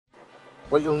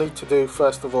What you'll need to do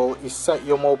first of all is set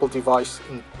your mobile device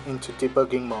into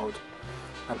debugging mode,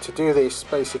 and to do this,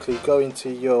 basically go into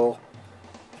your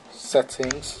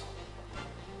settings.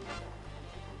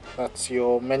 That's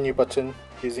your menu button.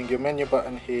 Using your menu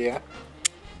button here,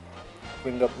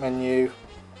 bring up menu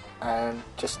and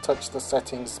just touch the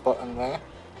settings button there.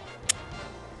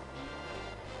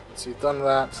 Once you've done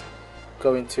that,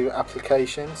 go into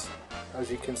applications,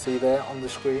 as you can see there on the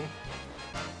screen.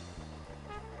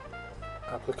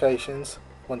 Applications.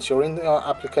 Once you're in your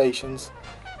applications,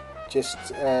 just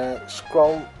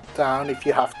scroll down if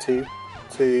you have to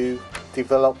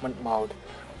development mode.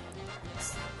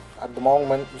 At the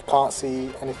moment you can't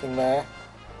see anything there,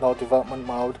 no development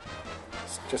mode.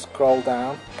 Just scroll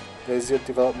down, there's your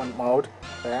development mode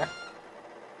there.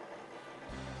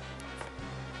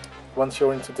 Once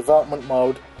you're into development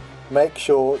mode, make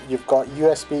sure you've got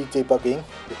USB debugging,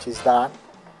 which is that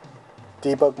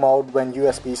debug mode when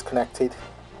USB is connected,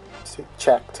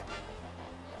 checked,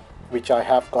 which I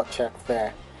have got checked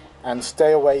there. And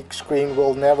stay awake screen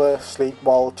will never sleep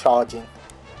while charging.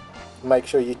 Make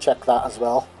sure you check that as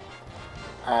well.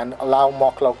 And allow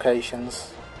mock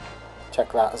locations,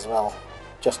 check that as well,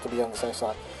 just to be on the safe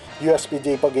side. USB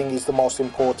debugging is the most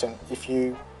important. If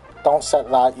you don't set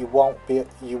that, you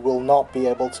will not be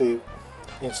able to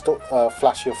install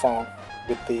flash your phone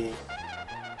with the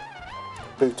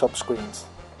boot up screens.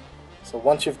 So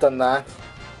once you've done that,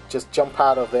 just jump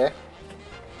out of there.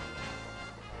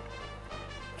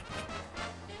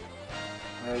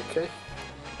 Okay.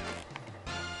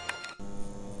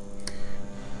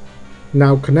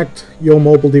 Now connect your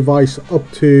mobile device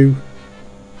up to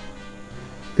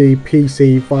the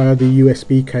PC via the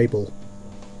USB cable.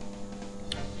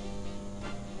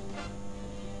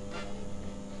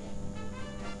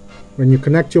 When you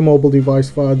connect your mobile device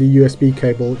via the USB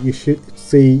cable, you should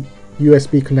see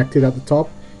USB connected at the top,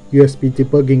 USB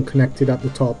debugging connected at the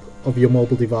top of your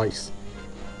mobile device.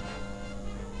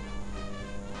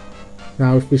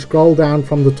 Now if we scroll down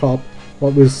from the top,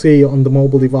 what we'll see on the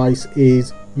mobile device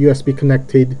is USB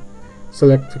connected,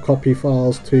 select to copy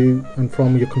files to and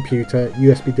from your computer,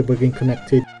 USB debugging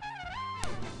connected.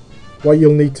 What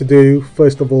you'll need to do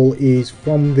first of all is,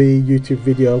 from the YouTube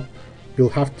video, you'll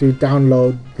have to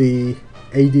download the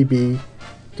adb.exe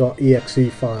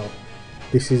file.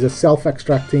 This is a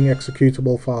self-extracting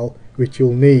executable file which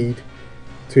you'll need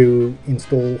to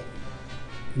install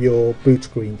your boot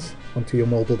screens onto your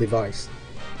mobile device,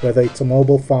 whether it's a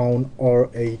mobile phone or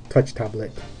a touch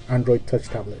tablet, Android touch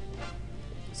tablet.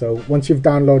 So once you've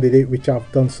downloaded it, which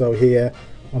I've done so here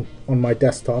on my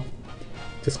desktop,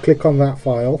 just click on that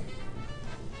file.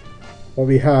 What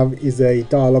we have is a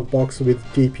dialog box with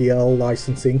GPL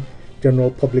licensing, general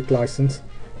public license.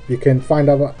 You can find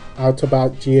out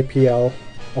about GPL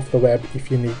off the web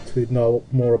if you need to know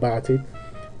more about it,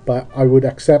 but I would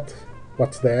accept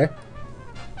what's there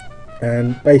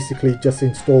and basically just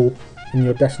install in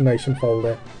your destination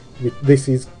folder. This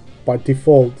is by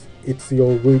default, it's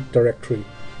your root directory,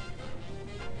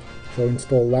 so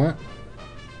install that.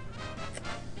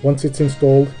 Once it's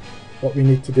installed, what we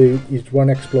need to do is run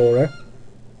Explorer.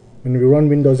 When we run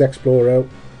Windows Explorer,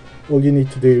 all you need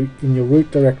to do in your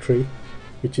root directory,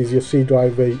 which is your C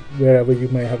drive, wherever you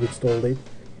may have installed it,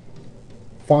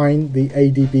 find the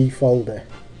ADB folder.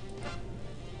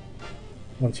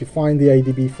 Once you find the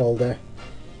ADB folder,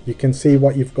 you can see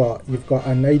what you've got. You've got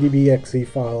an ADB.exe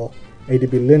file,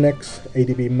 ADB Linux,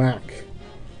 ADB Mac,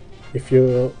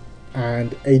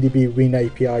 and ADB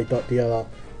WinAPI.dll.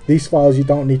 These files you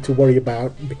don't need to worry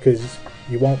about because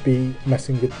you won't be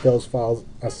messing with those files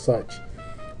as such.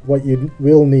 What you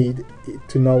will need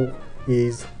to know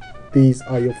is these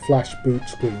are your flash boot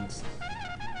screens.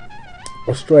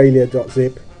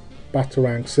 Australia.zip,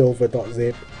 Batarang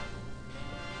Silver.zip,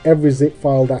 every zip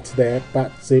file that's there,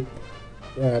 Batzip,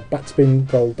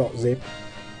 Batspingold.zip,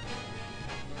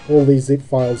 all these zip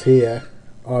files here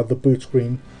are the boot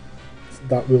screen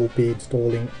that we'll be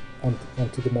installing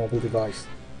onto the mobile device.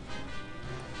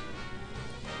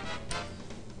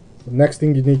 The next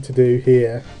thing you need to do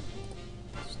here,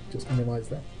 just minimize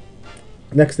that.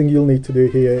 Next thing you'll need to do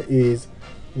here is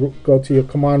go to your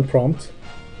command prompt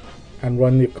and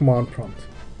run your command prompt.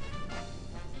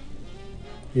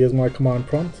 Here's my command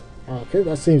prompt. Okay,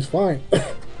 that seems fine.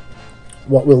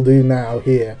 What we'll do now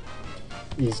here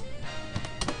is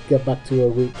get back to our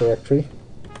root directory,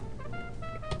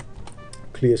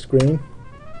 clear screen.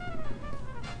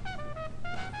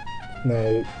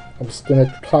 Now I'm just going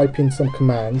to type in some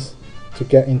commands to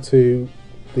get into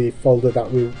the folder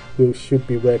that we should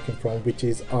be working from, which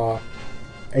is our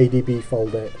ADB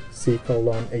folder,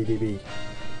 C:\ADB.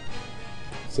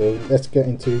 So let's get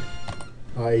into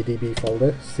our ADB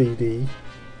folder, cd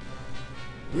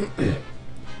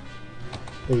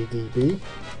ADB.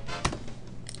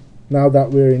 Now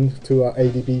that we're into our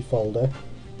ADB folder,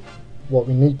 what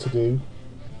we need to do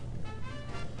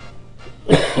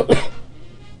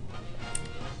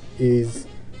is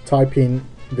type in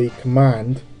the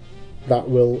command that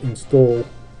will install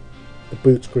the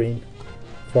boot screen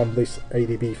from this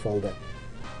ADB folder.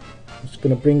 I'm just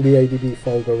going to bring the ADB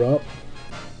folder up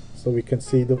so we can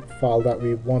see the file that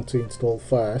we want to install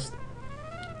first.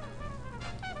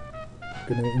 I'm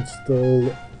going to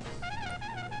install,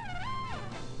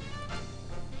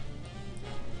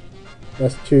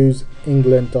 let's choose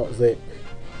england.zip.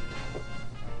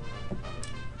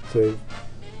 So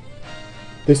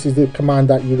this is the command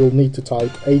that you will need to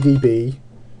type: adb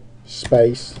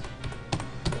space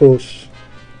push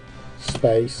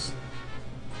space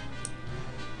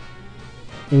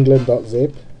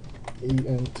england.zip,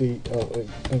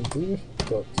 england.zip.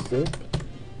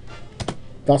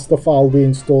 That's the file we're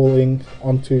installing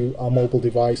onto our mobile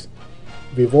device.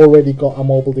 We've already got our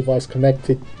mobile device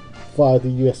connected via the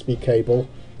USB cable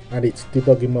and its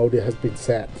debugging mode has been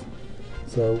set.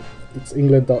 So it's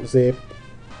england.zip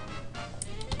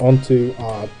onto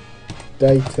our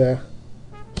data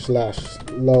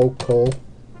 /local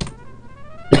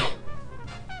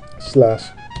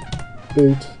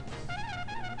 /boot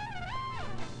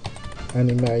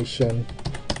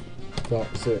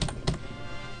animation.zip.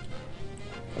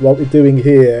 What we're doing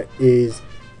here is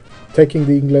taking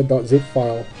the england.zip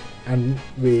file and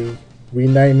we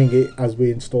renaming it as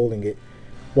we're installing it.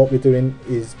 What we're doing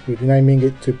is we're renaming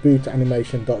it to boot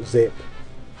animation.zip,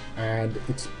 and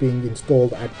it's being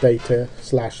installed at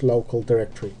data/local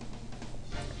directory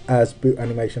as boot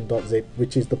animation.zip,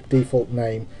 which is the default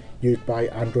name used by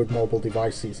Android mobile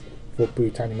devices for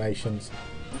boot animations.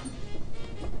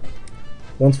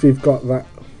 Once we've got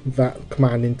that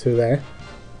command into there,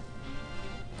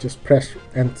 just press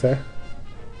enter.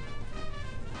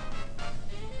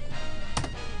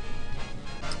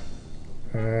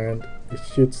 And it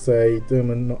should say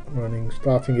daemon not running,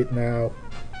 starting it now.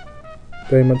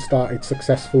 Daemon started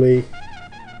successfully.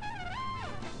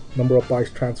 Number of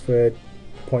bytes transferred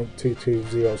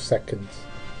 0.220 seconds.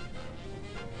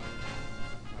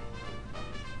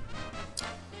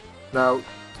 Now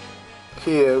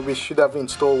here we should have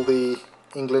installed the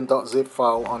england.zip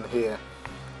file on here.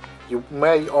 You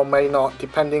may or may not,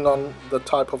 depending on the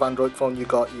type of Android phone you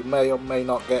got, you may or may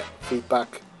not get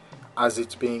feedback as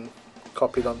it's being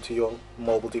copied onto your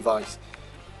mobile device.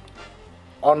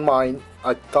 On mine,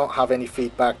 I don't have any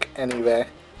feedback anywhere,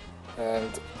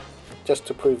 and just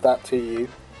to prove that to you,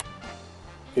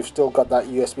 we've still got that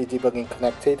USB debugging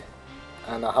connected,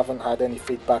 and I haven't had any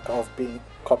feedback of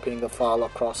copying the file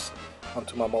across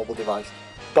onto my mobile device.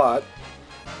 But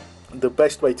the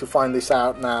best way to find this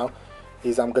out now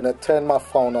is I'm going to turn my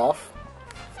phone off,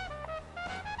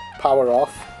 power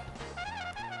off,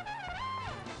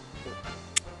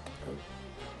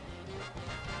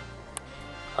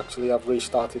 actually I've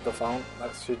restarted the phone,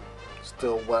 that should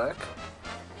still work.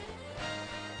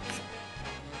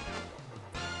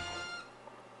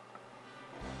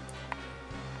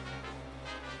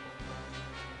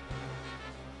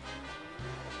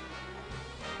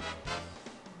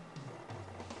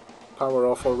 Power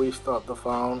off or restart the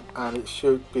phone and it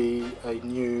should be a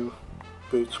new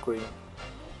boot screen.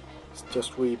 It's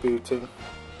just rebooting.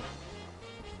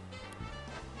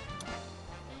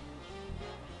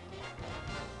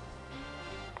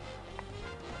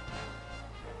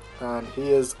 And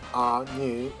here's our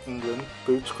new England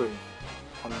boot screen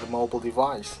on the mobile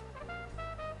device.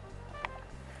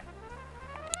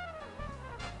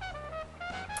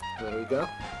 There we go.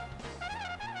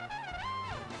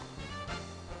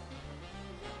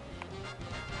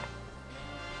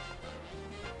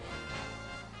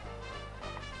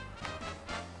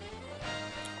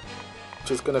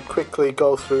 Just going to quickly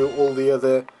go through all the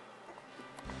other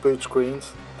boot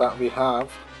screens that we have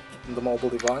on the mobile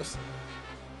device.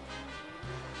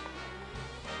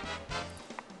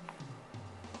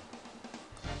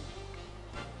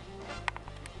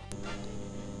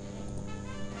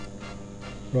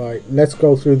 Right, let's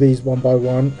go through these one by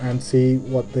one and see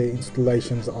what the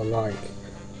installations are like.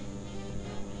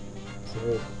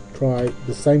 So try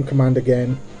the same command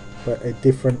again, but a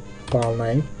different file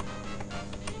name.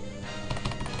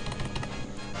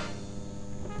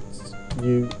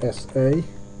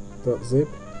 USA.zip.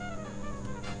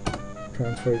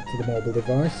 Transfer it to the mobile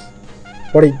device.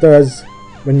 What it does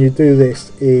when you do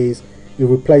this is it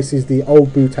replaces the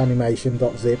old boot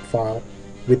animation.zip file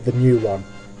with the new one,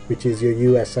 which is your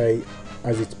USA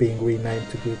as it's being renamed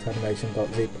to boot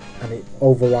animation.zip, and it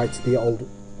overwrites the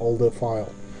older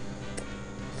file.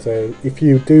 So if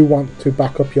you do want to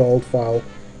back up your old file,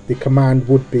 the command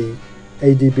would be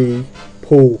adb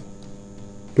pull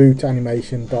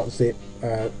bootanimation.zip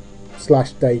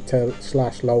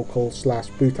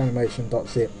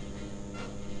 /data/local/bootanimation.zip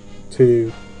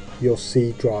to your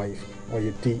C drive or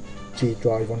your G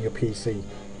drive on your PC.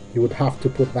 You would have to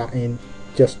put that in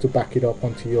just to back it up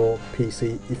onto your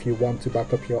PC if you want to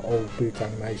back up your old boot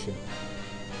animation.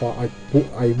 But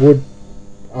I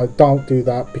don't do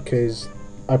that because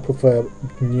I prefer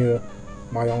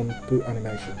my own boot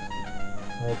animation.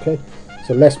 Okay,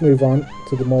 so let's move on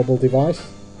to the mobile device.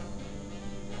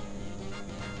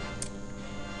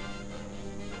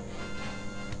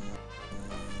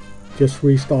 Just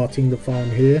restarting the phone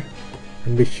here,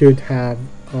 and we should have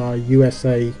our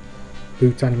USA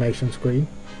boot animation screen.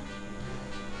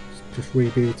 Just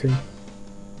rebooting.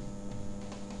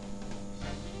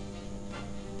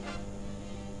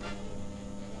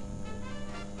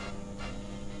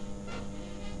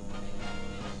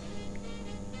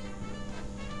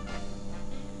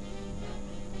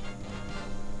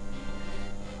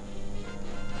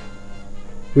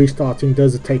 Restarting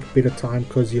does take a bit of time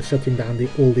because you're shutting down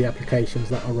all the applications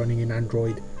that are running in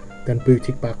Android, then boot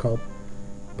it back up.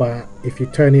 But if you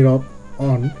turn your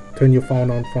phone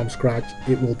on from scratch,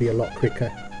 it will be a lot quicker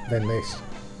than this.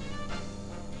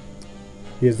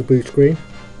 Here's the boot screen.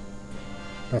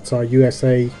 That's our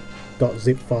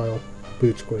USA.zip file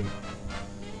boot screen.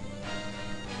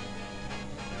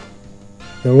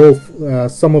 They're all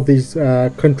some of these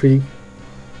country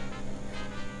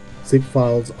zip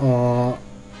files are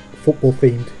football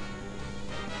themed,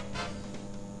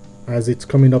 as it's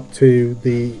coming up to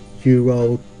the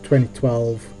Euro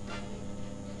 2012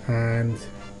 and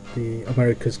the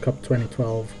America's Cup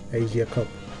 2012, Asia Cup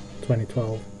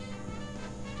 2012.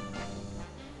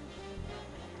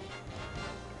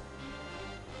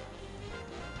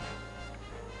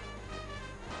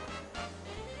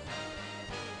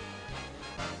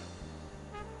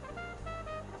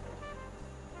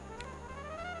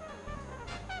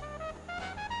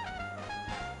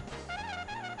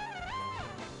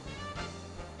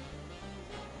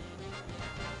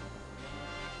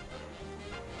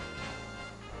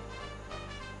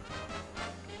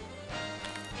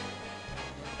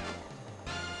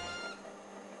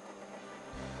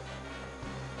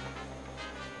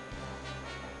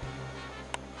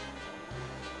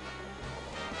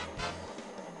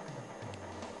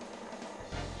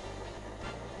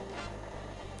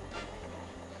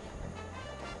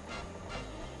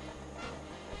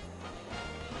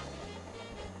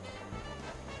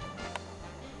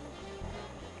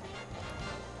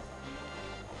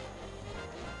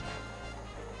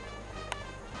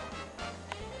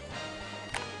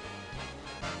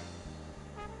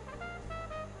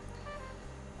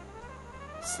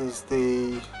 This is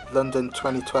the London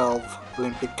 2012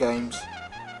 Olympic Games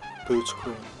boot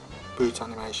screen, boot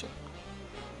animation.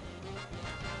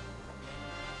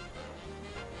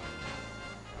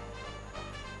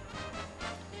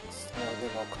 It's a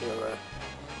bit more clearer.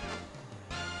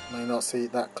 May not see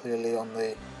it that clearly on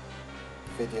the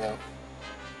video.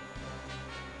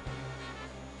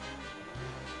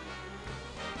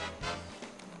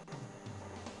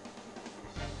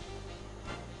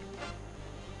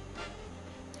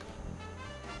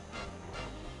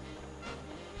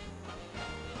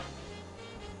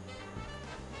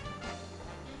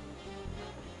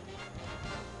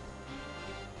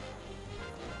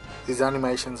 These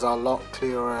animations are a lot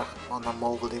clearer on the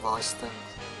mobile device than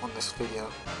on this video.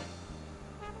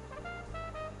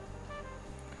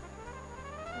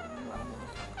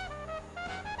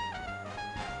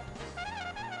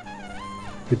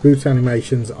 The boot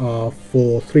animations are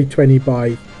for 320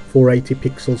 by 480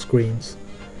 pixel screens.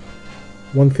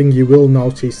 One thing you will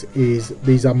notice is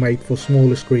these are made for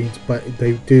smaller screens, but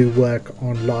they do work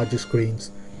on larger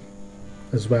screens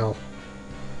as well.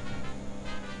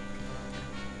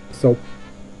 So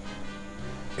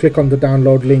click on the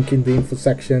download link in the info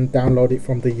section, download it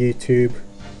from the YouTube,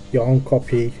 your own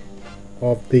copy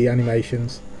of the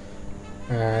animations,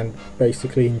 and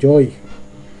basically enjoy.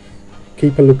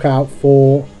 Keep a lookout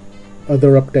for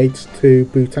other updates to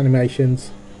boot animations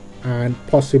and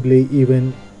possibly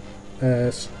even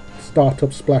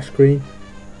startup splash screen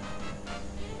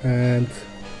and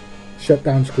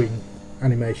shutdown screen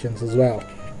animations as well.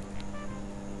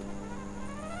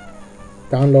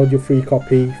 Download your free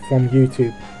copy from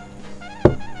YouTube.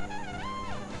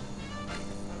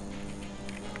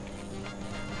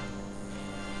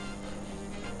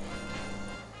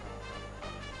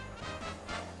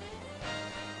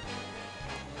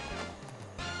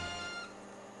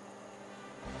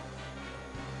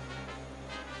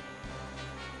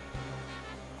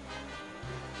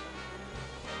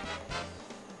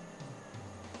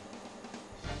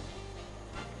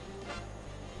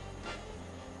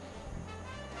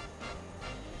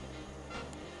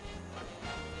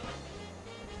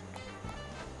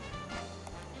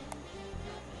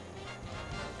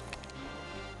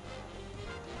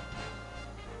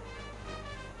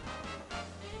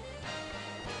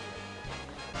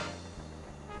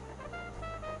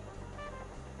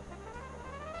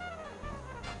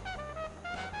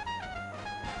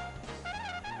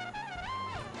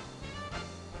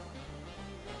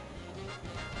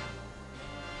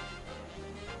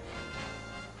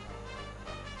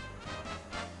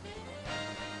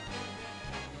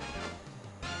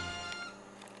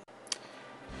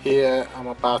 Here I'm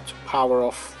about to power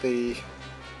off the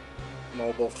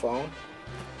mobile phone.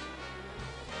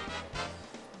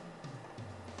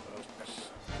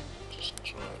 Just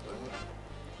try that.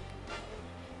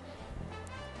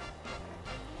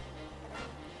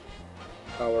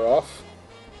 Power off.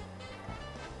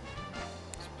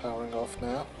 It's powering off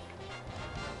now.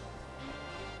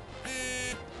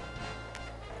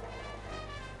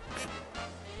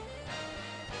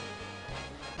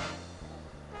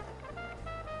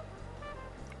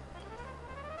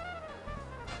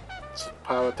 It's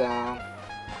power down.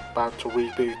 About to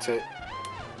reboot it.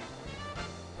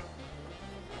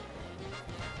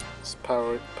 It's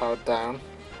powered down.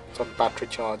 It's on battery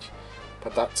charge,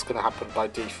 but that's going to happen by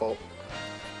default.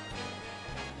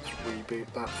 Let's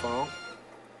reboot that phone.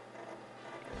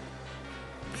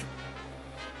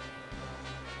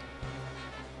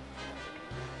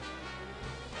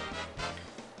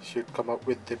 Should come up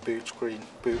with the boot screen,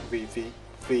 boot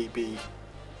VB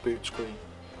boot screen.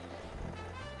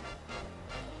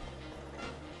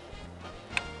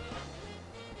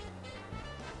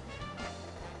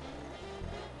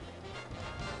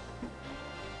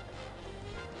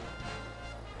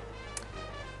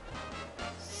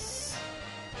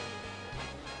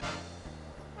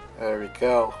 There we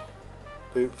go.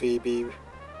 Boot VB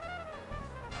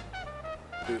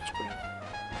boot screen.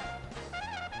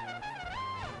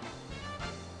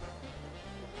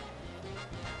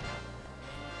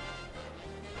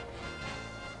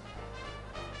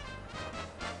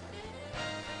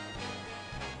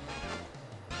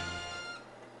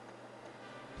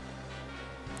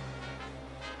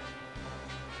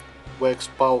 Works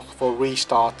both for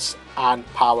restarts and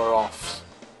power offs.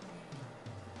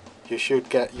 You should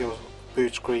get your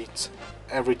boot screens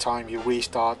every time you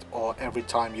restart or every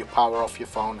time you power off your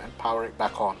phone and power it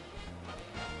back on.